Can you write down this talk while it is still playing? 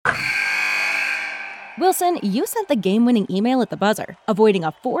Wilson, you sent the game-winning email at the buzzer, avoiding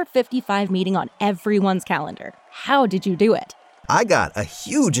a 4:55 meeting on everyone's calendar. How did you do it? I got a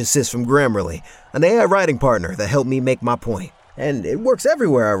huge assist from Grammarly, an AI writing partner that helped me make my point. And it works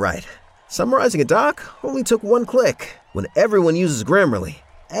everywhere I write. Summarizing a doc only took one click. When everyone uses Grammarly,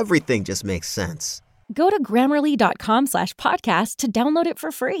 everything just makes sense. Go to Grammarly.com/podcast to download it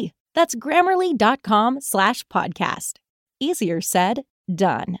for free. That's Grammarly.com/podcast. Easier said,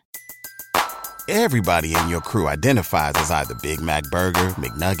 done. Everybody in your crew identifies as either Big Mac Burger,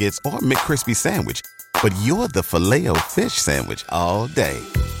 McNuggets, or McCrispy Sandwich. But you're the Filet-O-Fish Sandwich all day.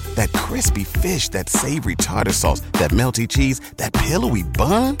 That crispy fish, that savory tartar sauce, that melty cheese, that pillowy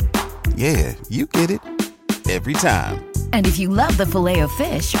bun. Yeah, you get it. Every time. And if you love the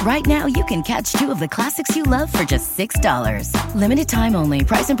Filet-O-Fish, right now you can catch two of the classics you love for just $6. Limited time only.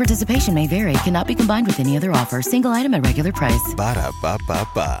 Price and participation may vary. Cannot be combined with any other offer. Single item at regular price.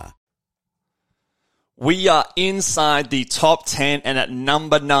 Ba-da-ba-ba-ba. We are inside the top 10, and at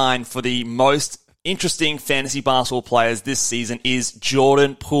number 9 for the most interesting fantasy basketball players this season is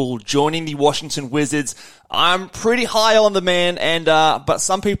Jordan Poole, joining the Washington Wizards. I'm pretty high on the man, but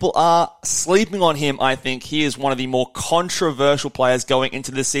some people are sleeping on him. I think he is one of the more controversial players going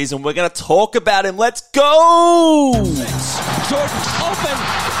into this season. We're going to talk about him. Let's go! Jordan open.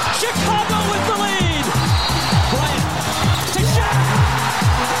 Chicago with the lead. Bryant to Shaq.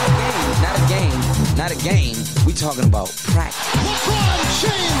 Not a game. We talking about practice. LeBron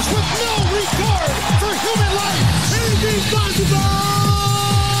James with no regard for human life. Impossible!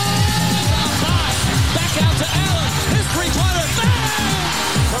 Back out to Allen. His three-pointer.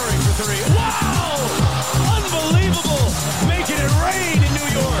 Bang! Curry for three. Wow! Unbelievable! Making it rain in New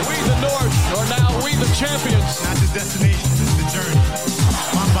York. We the North, or now we the champions. Not the destination, it's the journey.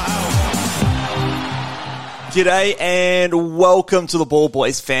 Mamba out. G'day and welcome to the Ball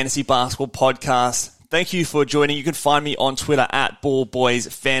Boys Fantasy Basketball Podcast. Thank you for joining. You can find me on Twitter at Ball Boys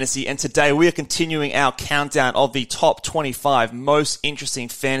Fantasy. And today we are continuing our countdown of the top 25 most interesting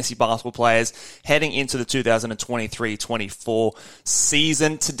fantasy basketball players heading into the 2023-24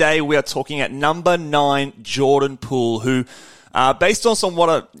 season. Today we are talking at number 9, Jordan Poole, who, based on some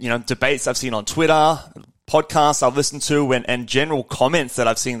debates I've seen on Twitter, podcasts I've listened to, and general comments that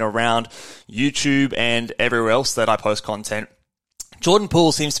I've seen around YouTube and everywhere else that I post content, Jordan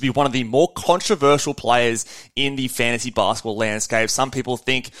Poole seems to be one of the more controversial players in the fantasy basketball landscape. Some people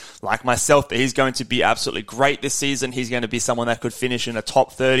think, like myself, that he's going to be absolutely great this season. He's going to be someone that could finish in a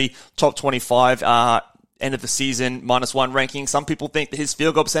top 30, top 25, end of the season, -1 ranking. Some people think that his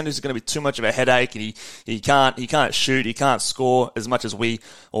field goal percentage is going to be too much of a headache, and he can't shoot, he can't score as much as we,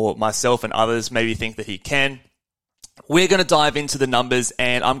 or myself and others, maybe think that he can. We're going to dive into the numbers,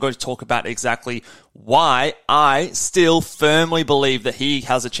 and I'm going to talk about exactly why I still firmly believe that he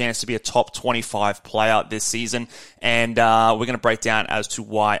has a chance to be a top 25 player this season, and we're going to break down as to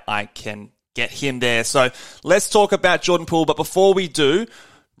why I can get him there. So let's talk about Jordan Poole, but before we do,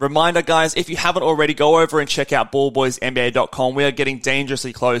 reminder, guys, if you haven't already, go over and check out ballboysnba.com. We are getting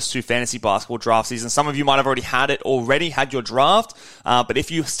dangerously close to fantasy basketball draft season. Some of you might have already had your draft, but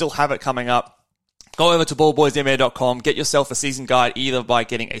if you still have it coming up, go over to ballboysnba.com, get yourself a season guide either by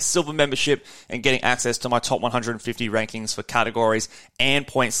getting a silver membership and getting access to my top 150 rankings for categories and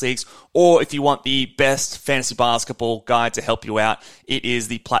points leagues, or if you want the best fantasy basketball guide to help you out, it is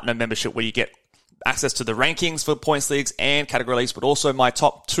the platinum membership, where you get access to the rankings for points leagues and category leagues, but also my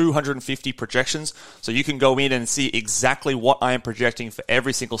top 250 projections. So you can go in and see exactly what I am projecting for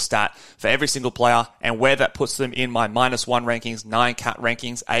every single stat, for every single player, and where that puts them in my -1 rankings, 9 cat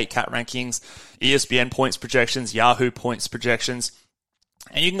rankings, 8 cat rankings, ESPN points projections, Yahoo points projections.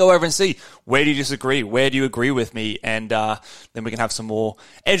 And you can go over and see, where do you disagree? Where do you agree with me? And then we can have some more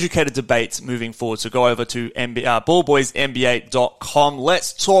educated debates moving forward. So go over to ballboysnba.com.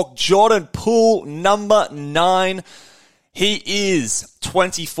 Let's talk Jordan Poole, number 9. He is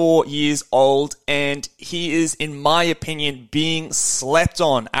 24 years old, and he is, in my opinion, being slept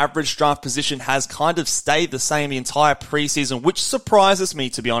on. Average draft position has kind of stayed the same the entire preseason, which surprises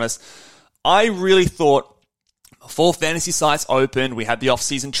me, to be honest. I really thought, before fantasy sites opened, we had the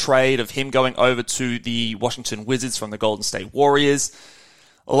off-season trade of him going over to the Washington Wizards from the Golden State Warriors.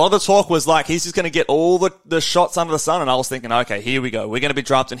 A lot of the talk was like, he's just going to get all the shots under the sun. And I was thinking, okay, here we go. We're going to be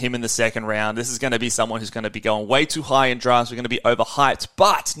drafting him in the second round. This is going to be someone who's going to be going way too high in drafts. We're going to be overhyped.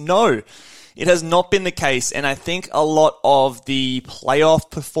 But no, it has not been the case. And I think a lot of the playoff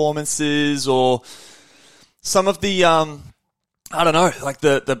performances, or some of the,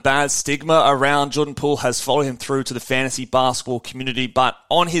 the bad stigma around Jordan Poole has followed him through to the fantasy basketball community. But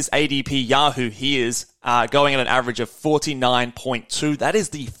on his ADP Yahoo, he is going at an average of 49.2. That is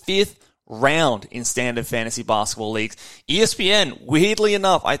the 5th round in standard fantasy basketball leagues. ESPN, weirdly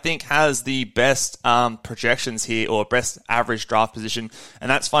enough, I think has the best projections here, or best average draft position. And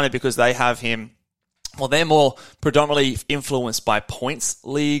that's funny because they have him, well, they're more predominantly influenced by points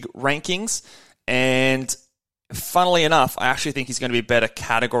league rankings. And funnily enough, I actually think he's going to be a better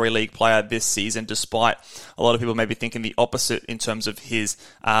category league player this season, despite a lot of people maybe thinking the opposite in terms of his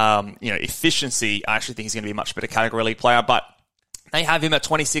efficiency. I actually think he's going to be a much better category league player, but they have him at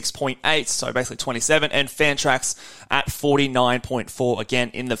 26.8, so basically 27, and Fantrax at 49.4, again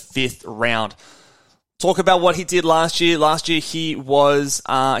in the 5th round. Talk about what he did last year. Last year he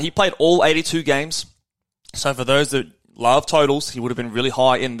played all 82 games. So for those that love totals, he would have been really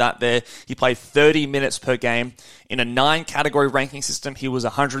high in that there. He played 30 minutes per game. In a 9-category ranking system, he was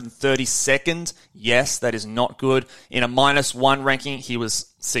 132nd. Yes, that is not good. In a -1 ranking, he was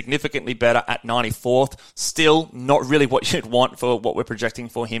significantly better at 94th. Still not really what you'd want for what we're projecting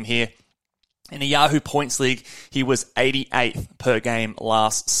for him here. In a Yahoo Points League, he was 88th per game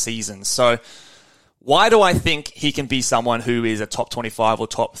last season. So why do I think he can be someone who is a top 25 or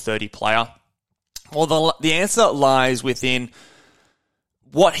top 30 player? Well, the answer lies within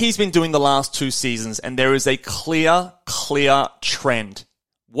what he's been doing the last 2 seasons, and there is a clear trend.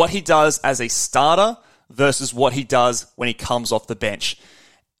 What he does as a starter versus what he does when he comes off the bench.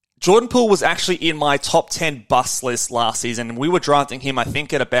 Jordan Poole was actually in my top 10 bust list last season, and we were drafting him, I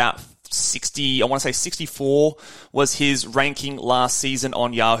think, at about 60, I want to say 64 was his ranking last season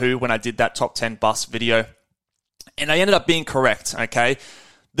on Yahoo when I did that top 10 bust video. And I ended up being correct, okay?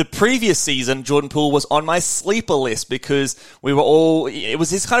 The previous season, Jordan Poole was on my sleeper list because it was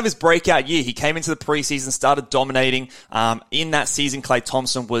his breakout year. He came into the preseason, started dominating. In that season, Klay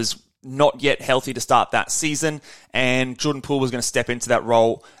Thompson was not yet healthy to start that season, and Jordan Poole was going to step into that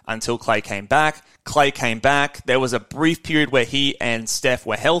role until Klay came back. Klay came back. There was a brief period where he and Steph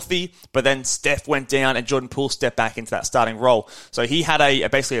were healthy, but then Steph went down and Jordan Poole stepped back into that starting role. So he had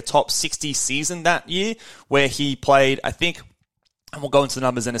basically a top 60 season that year where he played, I think, and we'll go into the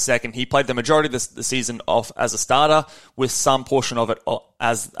numbers in a second. He played the majority of the season off as a starter with some portion of it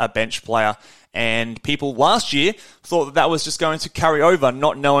as a bench player. And people last year thought that was just going to carry over,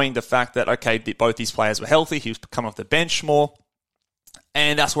 not knowing the fact that, okay, both these players were healthy. He was coming off the bench more.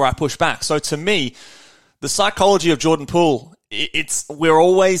 And that's where I push back. So to me, the psychology of Jordan Poole, we're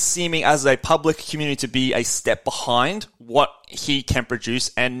always seeming as a public community to be a step behind what he can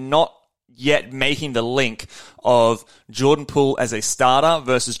produce and not yet making the link of Jordan Poole as a starter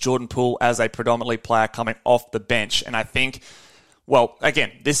versus Jordan Poole as a predominantly player coming off the bench. And I think, well,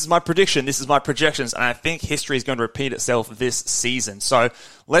 again, this is my prediction, this is my projections, and I think history is going to repeat itself this season. So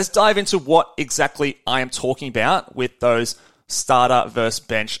let's dive into what exactly I am talking about with those starter versus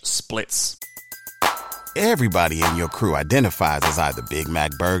bench splits. Everybody in your crew identifies as either Big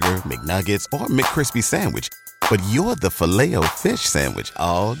Mac Burger, McNuggets, or McCrispy Sandwich. But you're the Filet-O-Fish Sandwich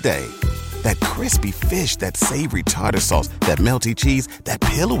all day. That crispy fish, that savory tartar sauce, that melty cheese, that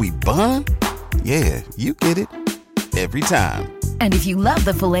pillowy bun. Yeah, you get it. Every time. And if you love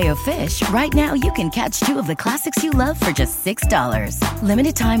the Filet-O-Fish, right now you can catch 2 of the classics you love for just $6.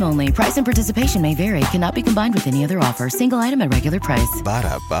 Limited time only. Price and participation may vary. Cannot be combined with any other offer. Single item at regular price.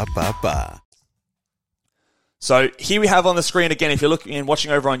 Ba-da-ba-ba-ba. So here we have on the screen, again, if you're looking and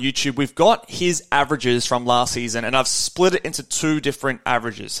watching over on YouTube, we've got his averages from last season, and I've split it into 2 different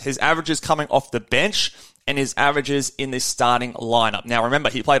averages. His averages coming off the bench and his averages in the starting lineup. Now,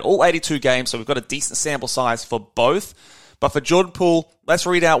 remember, he played all 82 games, so we've got a decent sample size for both. But for Jordan Poole, let's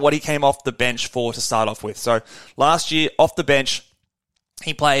read out what he came off the bench for to start off with. So last year, off the bench,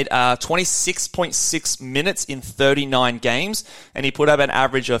 he played 26.6 minutes in 39 games, and he put up an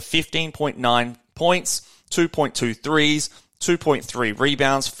average of 15.9 points, 2.2 threes, 2.3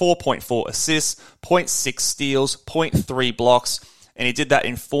 rebounds, 4.4 assists, 0.6 steals, 0.3 blocks, and he did that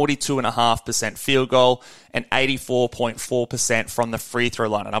in 42.5% field goal and 84.4% from the free throw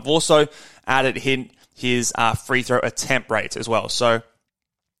line. And I've also added his free throw attempt rate as well. So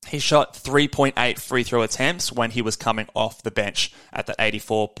he shot 3.8 free throw attempts when he was coming off the bench at the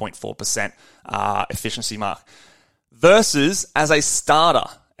 84.4% efficiency mark. Versus as a starter,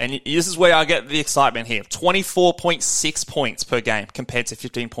 and this is where I get the excitement here. 24.6 points per game compared to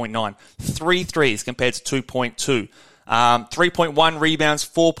 15.9. 3 threes compared to 2.2. 3.1 rebounds,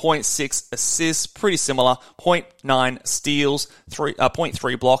 4.6 assists, pretty similar. 0.9 steals,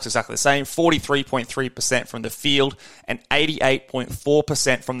 0.3 blocks, exactly the same. 43.3% from the field and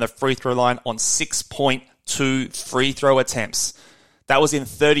 88.4% from the free throw line on 6.2 free throw attempts. That was in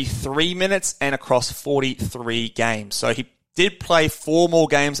 33 minutes and across 43 games. So he did play 4 more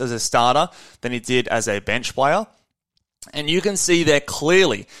games as a starter than he did as a bench player. And you can see there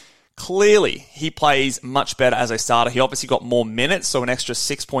clearly clearly he plays much better as a starter. He obviously got more minutes, so an extra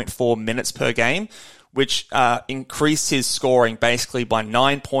 6.4 minutes per game, which increased his scoring basically by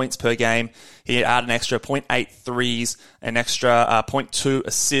 9 points per game. He had an extra 0.8 threes, an extra 0.2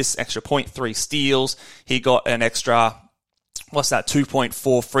 assists, extra 0.3 steals. He got an extra,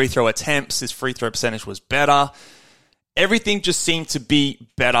 2.4 free throw attempts. His free throw percentage was better. Everything just seemed to be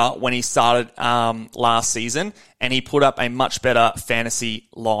better when he started last season, and he put up a much better fantasy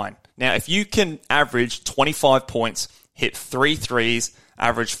line. Now, if you can average 25 points, hit 3 threes,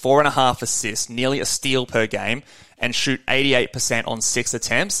 average 4.5 assists, nearly a steal per game, and shoot 88% on 6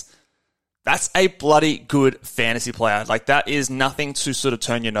 attempts, that's a bloody good fantasy player. Like, that is nothing to sort of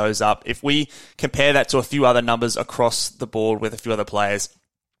turn your nose up. If we compare that to a few other numbers across the board with a few other players,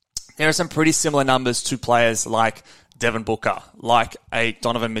 there are some pretty similar numbers to players like Devin Booker, like a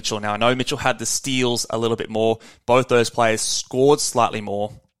Donovan Mitchell. Now, I know Mitchell had the steals a little bit more. Both those players scored slightly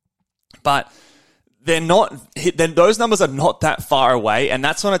more, but those numbers are not that far away, and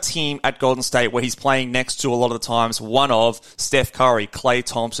that's on a team at Golden State where he's playing next to, a lot of the times, one of Steph Curry, Klay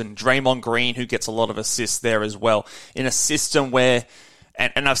Thompson, Draymond Green, who gets a lot of assists there as well, in a system where,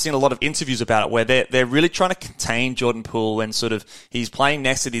 and I've seen a lot of interviews about it, where they're really trying to contain Jordan Poole, and sort of he's playing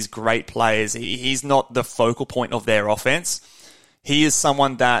next to these great players. He's not the focal point of their offense. He is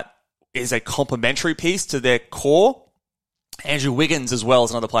someone that is a complementary piece to their core. Andrew Wiggins as well is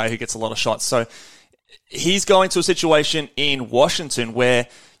another player who gets a lot of shots. So he's going to a situation in Washington where,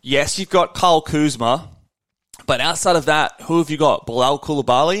 yes, you've got Kyle Kuzma, but outside of that, who have you got? Bilal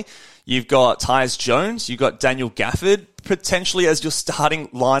Coulibaly, you've got Tyus Jones, you've got Daniel Gafford potentially as your starting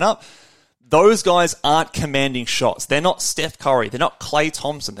lineup. Those guys aren't commanding shots. They're not Steph Curry. They're not Klay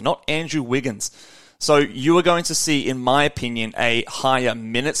Thompson. They're not Andrew Wiggins. So you are going to see, in my opinion, a higher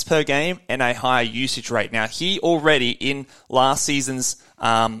minutes per game and a higher usage rate. Now, he already, in last season's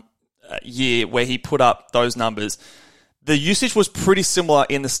year where he put up those numbers, the usage was pretty similar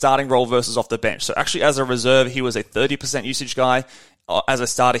in the starting role versus off the bench. So actually, as a reserve, he was a 30% usage guy. As a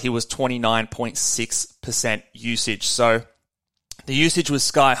starter, he was 29.6% usage. So the usage was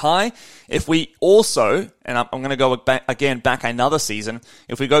sky high. If we also, and I'm going to go back another season,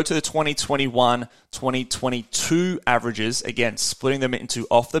 if we go to the 2021-2022 averages, again, splitting them into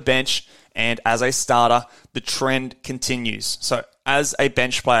off the bench and as a starter, the trend continues. So as a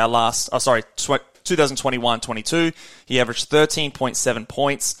bench player 2021-22, he averaged 13.7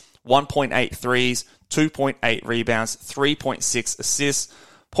 points, 1.8 threes, 2.8 rebounds, 3.6 assists,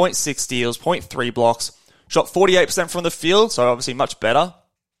 0.6 steals, 0.3 blocks, shot 48% from the field, so obviously much better.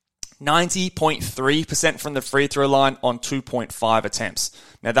 90.3% from the free throw line on 2.5 attempts.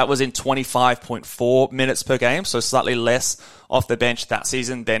 Now that was in 25.4 minutes per game, so slightly less off the bench that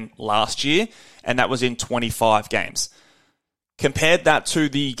season than last year, and that was in 25 games. Compared that to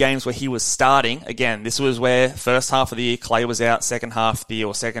the games where he was starting, again, this was where first half of the year Klay was out, second half of the year,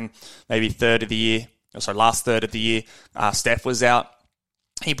 or last third of the year, Steph was out.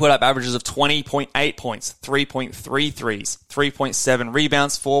 He put up averages of 20.8 points, 3.3 threes, 3.7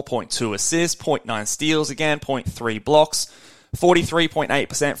 rebounds, 4.2 assists, 0.9 steals again, 0.3 blocks,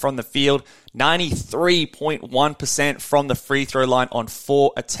 43.8% from the field, 93.1% from the free throw line on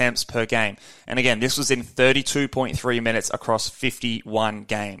 4 attempts per game. And again, this was in 32.3 minutes across 51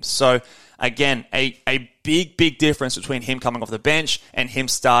 games. So again, a big difference between him coming off the bench and him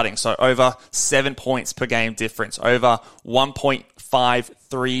starting. So over 7 points per game difference, over 1.5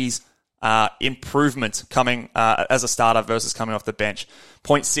 threes improvement coming as a starter versus coming off the bench.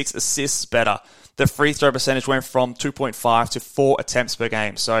 0.6 assists better. The free throw percentage went from 2.5 to 4 attempts per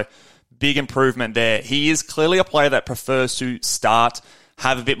game. So big improvement there. He is clearly a player that prefers to start,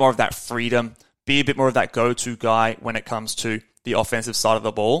 have a bit more of that freedom, be a bit more of that go-to guy when it comes to the offensive side of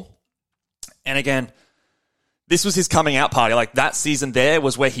the ball. And again, this was his coming out party. Like, that season there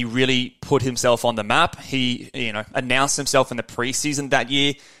was where he really put himself on the map. He, announced himself in the preseason that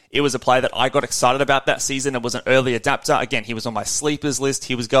year. It was a player that I got excited about that season. It was an early adapter. Again, he was on my sleepers list.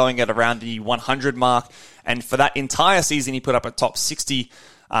 He was going at around the 100 mark. And for that entire season, he put up a top 60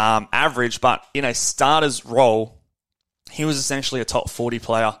 average. But in a starter's role, he was essentially a top 40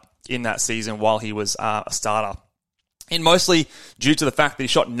 player in that season while he was a starter. And mostly due to the fact that he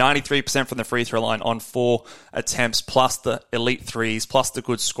shot 93% from the free throw line on 4 attempts, plus the elite threes, plus the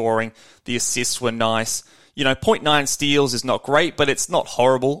good scoring. The assists were nice. 0.9 steals is not great, but it's not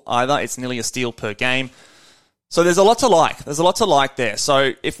horrible either. It's nearly a steal per game. So there's a lot to like. There's a lot to like there.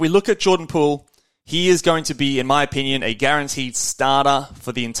 So if we look at Jordan Poole, He is going to be, in my opinion, a guaranteed starter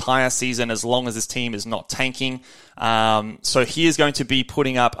for the entire season as long as this team is not tanking. So he is going to be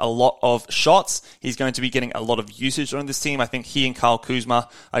putting up a lot of shots. He's going to be getting a lot of usage on this team. I think he and Kyle Kuzma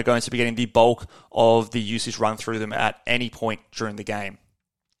are going to be getting the bulk of the usage run through them at any point during the game.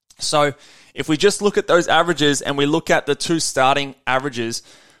 So if we just look at those averages and we look at the two starting averages,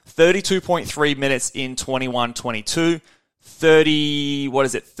 32.3 minutes in 21-22,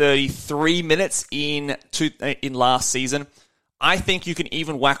 33 minutes in last season. I think you can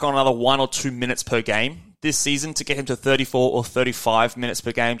even whack on another 1 or 2 minutes per game this season to get him to 34 or 35 minutes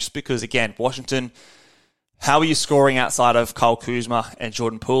per game, just because, again, Washington, how are you scoring outside of Kyle Kuzma and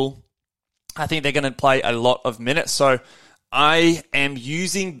Jordan Poole? I think they're going to play a lot of minutes, so I am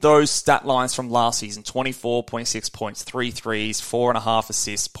using those stat lines from last season, 24.6 points, 3 threes, 4.5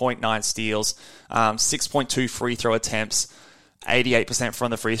 assists, 0.9 steals, 6.2 free throw attempts, 88% from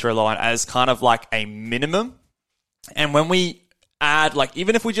the free throw line as kind of like a minimum. And when we add, like,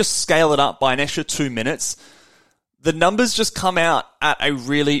 even if we just scale it up by an extra 2 minutes, the numbers just come out at a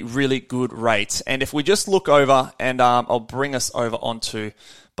really, really good rate. And if we just look over, and I'll bring us over onto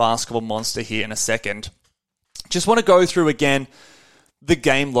Basketball Monster here in a second, just want to go through again the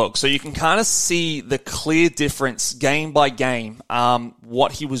game log so you can kind of see the clear difference game by game,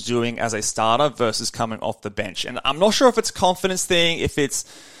 what he was doing as a starter versus coming off the bench. And I'm not sure if it's a confidence thing, if it's,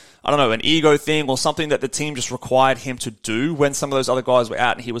 I don't know, an ego thing or something that the team just required him to do when some of those other guys were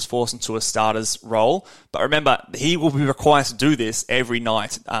out and he was forced into a starter's role. But remember, he will be required to do this every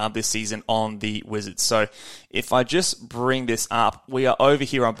night this season on the Wizards. So if I just bring this up, we are over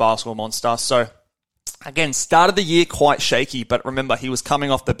here on Basketball Monster. So again, started the year quite shaky, but remember, he was coming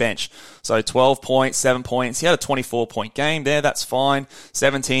off the bench. So 12 points, 7 points. He had a 24-point game there. That's fine.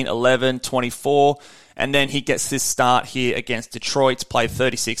 17, 11, 24. And then he gets this start here against Detroit, played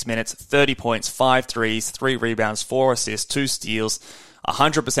 36 minutes, 30 points, 5 threes, 3 rebounds, 4 assists, 2 steals,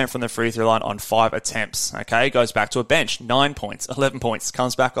 100% from the free throw line on 5 attempts. Okay, goes back to a bench, 9 points, 11 points,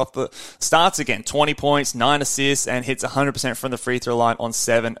 comes back off the starts again, 20 points, 9 assists, and hits 100% from the free throw line on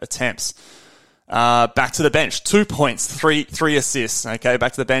 7 attempts. Back to the bench, 2 points, 3 assists. Okay,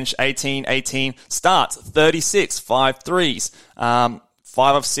 back to the bench, 18, starts, 36, 5 threes,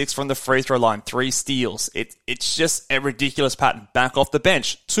 5 of 6 from the free throw line, 3 steals. It's just a ridiculous pattern. Back off the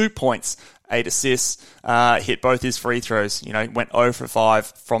bench, 2 points, 8 assists, hit both his free throws, went 0 for 5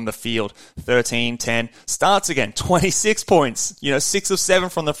 from the field, 13, 10, starts again, 26 points, 6 of 7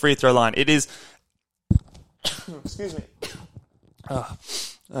 from the free throw line. It is, excuse me.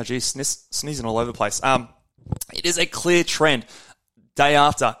 Oh, geez, sneezing all over the place. It is a clear trend. Day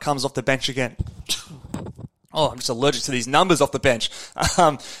after, comes off the bench again. Oh, I'm just allergic to these numbers off the bench.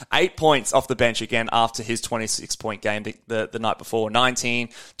 8 points off the bench again after his 26-point game the night before. 19,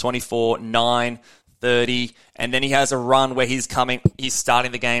 24, 9, 30. And then he has a run where he's starting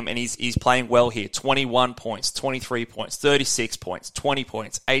the game and he's playing well here. 21 points, 23 points, 36 points, 20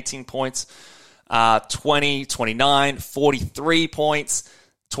 points, 18 points, 20, 29, 43 points,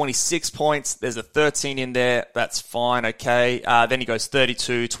 26 points. There's a 13 in there. That's fine. Okay. Then he goes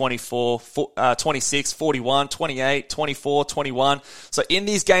 32, 24, 26, 41, 28, 24, 21. So in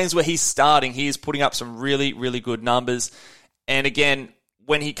these games where he's starting, he is putting up some really, really good numbers. And again,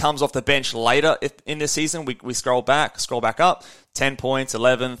 when he comes off the bench later in the season, we scroll back up, 10 points,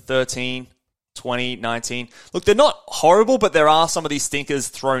 11, 13, 20, 19. Look, they're not horrible, but there are some of these stinkers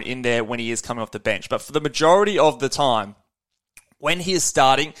thrown in there when he is coming off the bench. But for the majority of the time, when he is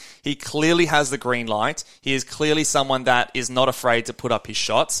starting, he clearly has the green light. He is clearly someone that is not afraid to put up his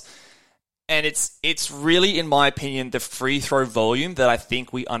shots. And it's really, in my opinion, the free throw volume that I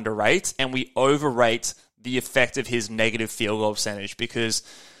think we underrate, and we overrate the effect of his negative field goal percentage, because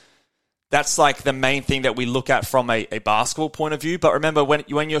that's like the main thing that we look at from a basketball point of view. But remember, when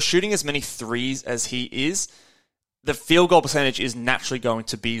you're shooting as many threes as he is, the field goal percentage is naturally going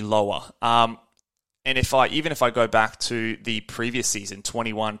to be lower. And if I go back to the previous season,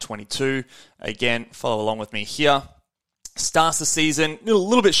 21-22, again, follow along with me here. Starts the season a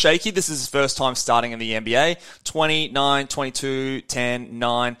little bit shaky. This is his first time starting in the NBA. 29, 22, 10,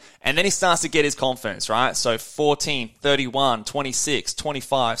 9. And then he starts to get his confidence, right? So 14, 31, 26,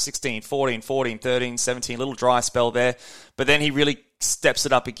 25, 16, 14, 13, 17. Little dry spell there. But then he really steps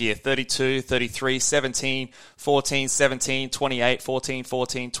it up a gear. 32, 33, 17, 14, 17, 28,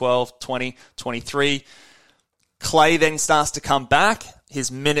 14, 12, 20, 23. Clay then starts to come back.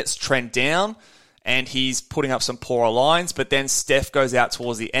 His minutes trend down. and he's putting up some poorer lines, but then Steph goes out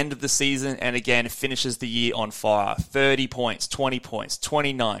towards the end of the season and again finishes the year on fire. 30 points, 20 points,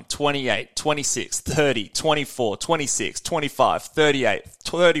 29, 28, 26, 30, 24, 26, 25, 38,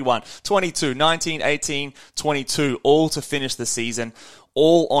 31, 22, 19, 18, 22, all to finish the season,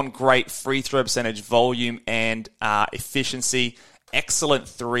 all on great free throw percentage, volume, and efficiency. Excellent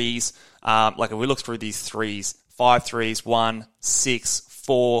threes. Like if we look through these threes, 5 threes, 1, 6,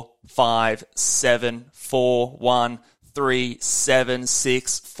 4, 5, 7, 4, 1, 3, 7,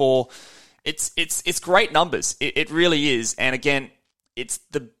 6, 4. It's great numbers. It really is. And again, it's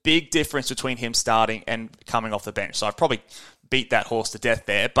the big difference between him starting and coming off the bench. So I've probably beat that horse to death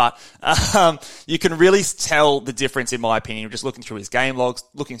there, but you can really tell the difference, in my opinion, just looking through his game logs,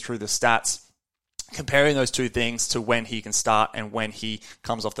 looking through the stats, comparing those two things to when he can start and when he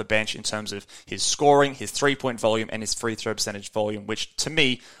comes off the bench in terms of his scoring, his three-point volume, and his free throw percentage volume, which to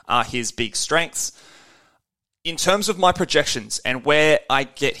me are his big strengths. In terms of my projections and where I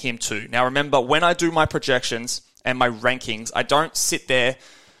get him to. Now remember, when I do my projections and my rankings, I don't sit there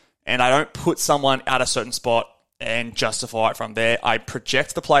and I don't put someone at a certain spot and justify it from there. I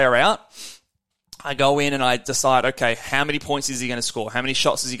project the player out. I go in and I decide, okay, how many points is he going to score? How many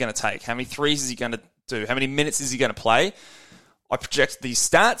shots is he going to take? How many threes is he going to do? How many minutes is he going to play? I project these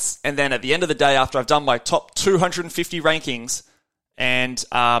stats, and then at the end of the day, after I've done my top 250 rankings and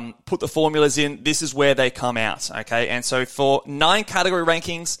put the formulas in, this is where they come out, okay? And so for 9 category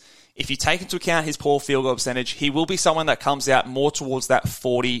rankings, if you take into account his poor field goal percentage, he will be someone that comes out more towards that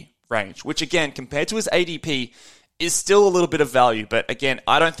 40 range, which again, compared to his ADP, is still a little bit of value. But again,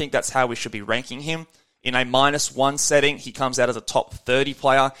 I don't think that's how we should be ranking him. In a -1 setting, he comes out as a top 30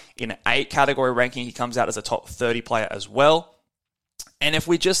 player. In an 8 category ranking, he comes out as a top 30 player as well. And if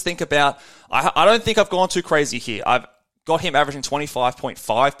we just think about, I don't think I've gone too crazy here. I've got him averaging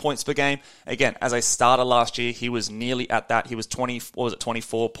 25.5 points per game. Again, as a starter last year, he was nearly at that. He was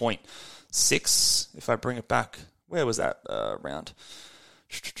 24.6, if I bring it back. Where was that round?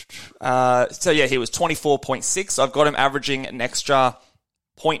 So yeah, he was 24.6. I've got him averaging an extra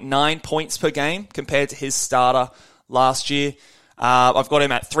 0.9 points per game compared to his starter last year. I've got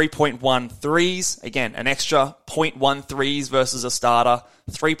him at 3.1 threes. Again, an extra 0.1 threes versus a starter.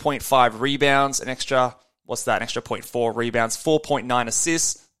 3.5 rebounds, an extra, an extra 0.4 rebounds. 4.9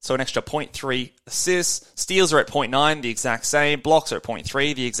 assists, so an extra 0.3 assists. Steals are at 0.9, the exact same. Blocks are at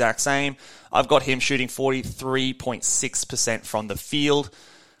 0.3, the exact same. I've got him shooting 43.6% from the field.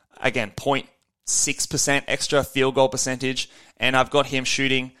 Again, 0.6% extra field goal percentage. And I've got him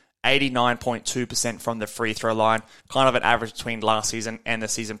shooting 89.2% from the free throw line. Kind of an average between last season and the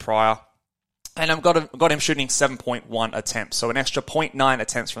season prior. And I've got him shooting 7.1 attempts. So an extra 0.9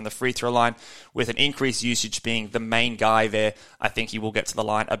 attempts from the free throw line, with an increased usage being the main guy there. I think he will get to the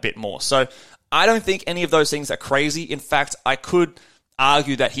line a bit more. So I don't think any of those things are crazy. In fact, I could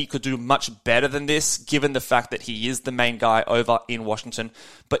argue that he could do much better than this, given the fact that he is the main guy over in Washington.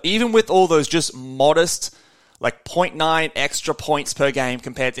 But even with all those just modest, like 0.9 extra points per game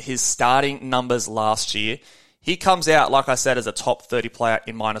compared to his starting numbers last year, he comes out, like I said, as a top 30 player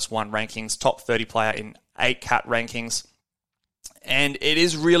in -1 rankings, top 30 player in 8 cat rankings. And it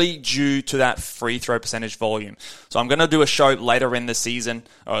is really due to that free throw percentage volume. So I'm going to do a show later in the season,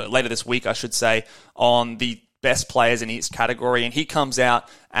 or later this week, I should say, on the best players in each category, and he comes out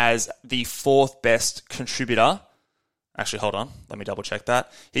as the 4th best contributor. Actually, hold on. Let me double check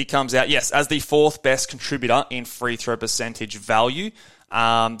that. He comes out, yes, as the 4th best contributor in free throw percentage value,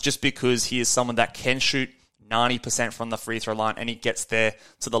 just because he is someone that can shoot 90% from the free throw line, and he gets there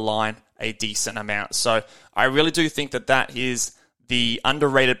to the line a decent amount. So I really do think that that is the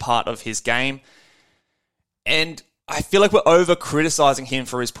underrated part of his game. And I feel like we're over-criticizing him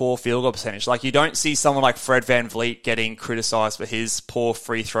for his poor field goal percentage. Like, you don't see someone like Fred VanVleet getting criticized for his poor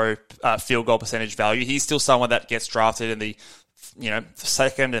free throw field goal percentage value. He's still someone that gets drafted in the,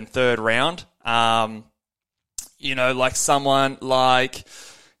 2nd and 3rd round. Like someone like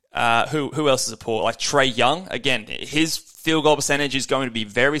who else is a poor? Like Trae Young. Again, his field goal percentage is going to be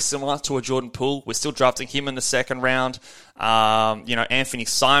very similar to a Jordan Poole. We're still drafting him in the 2nd round. Anthony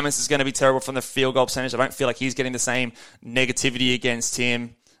Simons is going to be terrible from the field goal percentage. I don't feel like he's getting the same negativity against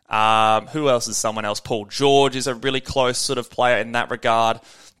him. Who else is someone else? Paul George is a really close sort of player in that regard.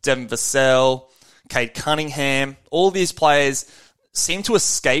 Devin Vassell, Cade Cunningham. All these players seem to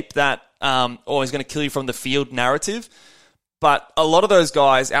escape that, he's going to kill you from the field narrative. But a lot of those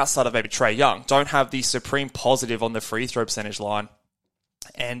guys, outside of maybe Trae Young, don't have the supreme positive on the free throw percentage line.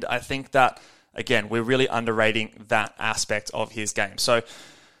 And I think that, again, we're really underrating that aspect of his game. So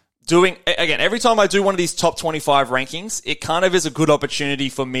every time I do one of these top 25 rankings, it kind of is a good opportunity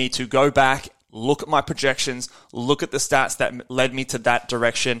for me to go back, look at my projections, look at the stats that led me to that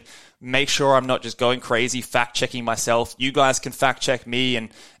direction, make sure I'm not just going crazy, fact-checking myself. You guys can fact-check me,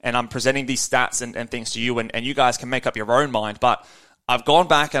 and I'm presenting these stats and things to you, and you guys can make up your own mind. But I've gone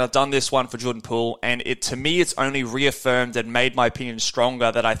back and I've done this one for Jordan Poole, and to me, it's only reaffirmed and made my opinion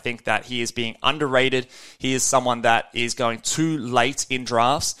stronger that I think that he is being underrated. He is someone that is going too late in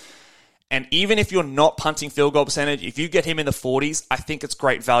drafts. And even if you're not punting field goal percentage, if you get him in the 40s, I think it's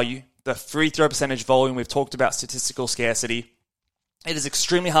great value. The free throw percentage volume, we've talked about statistical scarcity. It is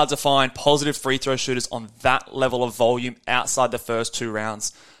extremely hard to find positive free throw shooters on that level of volume outside the first 2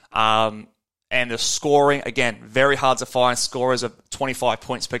 rounds. And the scoring, again, very hard to find scorers of 25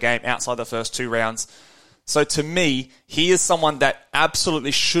 points per game outside the first 2 rounds. So to me, he is someone that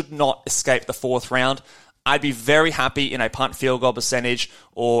absolutely should not escape the 4th round. I'd be very happy in a punt field goal percentage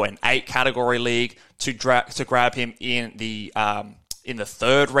or an 8 category league to grab him in the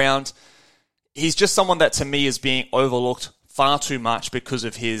 3rd round. He's just someone that to me is being overlooked far too much because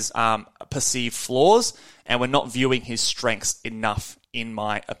of his perceived flaws, and we're not viewing his strengths enough, in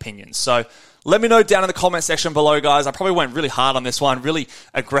my opinion. So let me know down in the comment section below, guys. I probably went really hard on this one, really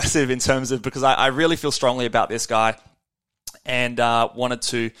aggressive in terms of, because I really feel strongly about this guy, and wanted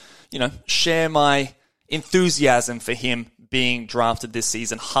to, share my enthusiasm for him being drafted this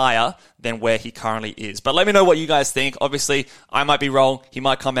season higher than where he currently is. But let me know what you guys think. Obviously, I might be wrong. He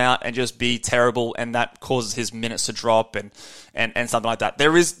might come out and just be terrible, and that causes his minutes to drop and something like that.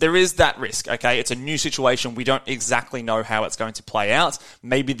 There is that risk, okay? It's a new situation. We don't exactly know how it's going to play out.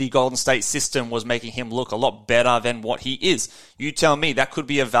 Maybe the Golden State system was making him look a lot better than what he is. You tell me. That could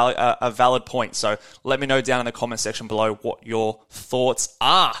be a valid point. So let me know down in the comment section below what your thoughts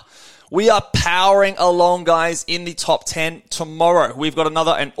are. We are powering along, guys, in the top 10 tomorrow. We've got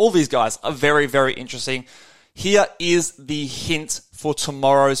another, and all these guys are very, very interesting. Here is the hint for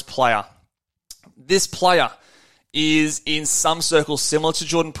tomorrow's player. This player is, in some circles, similar to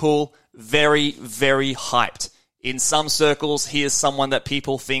Jordan Poole, very, very hyped. In some circles, he is someone that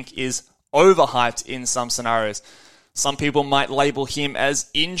people think is overhyped in some scenarios. Some people might label him as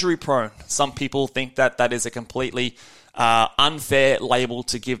injury-prone. Some people think that is a completely unfair label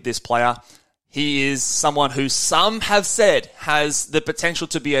to give this player. He is someone who some have said has the potential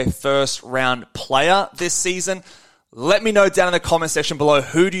to be a first-round player this season. Let me know down in the comment section below,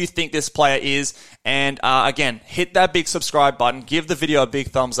 who do you think this player is? And again, hit that big subscribe button. Give the video a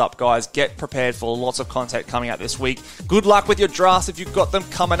big thumbs up, guys. Get prepared for lots of content coming out this week. Good luck with your drafts if you've got them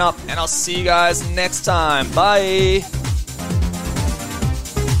coming up, and I'll see you guys next time. Bye.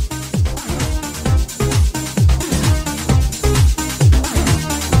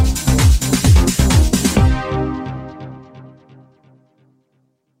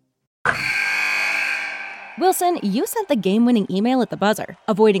 Wilson, you sent the game-winning email at the buzzer,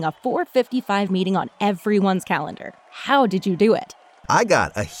 avoiding a 4:55 meeting on everyone's calendar. How did you do it? I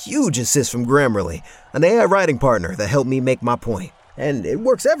got a huge assist from Grammarly, an AI writing partner that helped me make my point. And it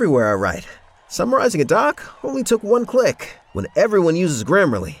works everywhere I write. Summarizing a doc only took 1 click. When everyone uses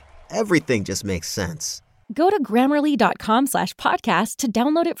Grammarly, everything just makes sense. Go to Grammarly.com/podcast to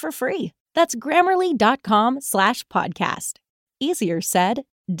download it for free. That's Grammarly.com/podcast. Easier said,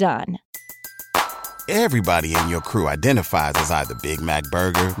 done. Everybody in your crew identifies as either Big Mac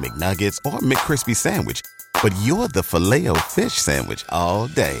Burger, McNuggets, or McCrispy Sandwich. But you're the Filet-O-Fish Sandwich all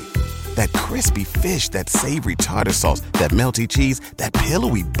day. That crispy fish, that savory tartar sauce, that melty cheese, that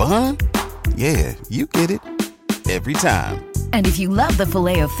pillowy bun. Yeah, you get it. Every time. And if you love the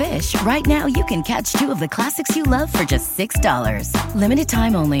Filet-O-Fish, right now you can catch 2 of the classics you love for just $6. Limited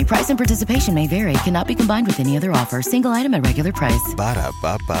time only. Price and participation may vary. Cannot be combined with any other offer. Single item at regular price.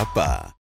 Ba-da-ba-ba-ba.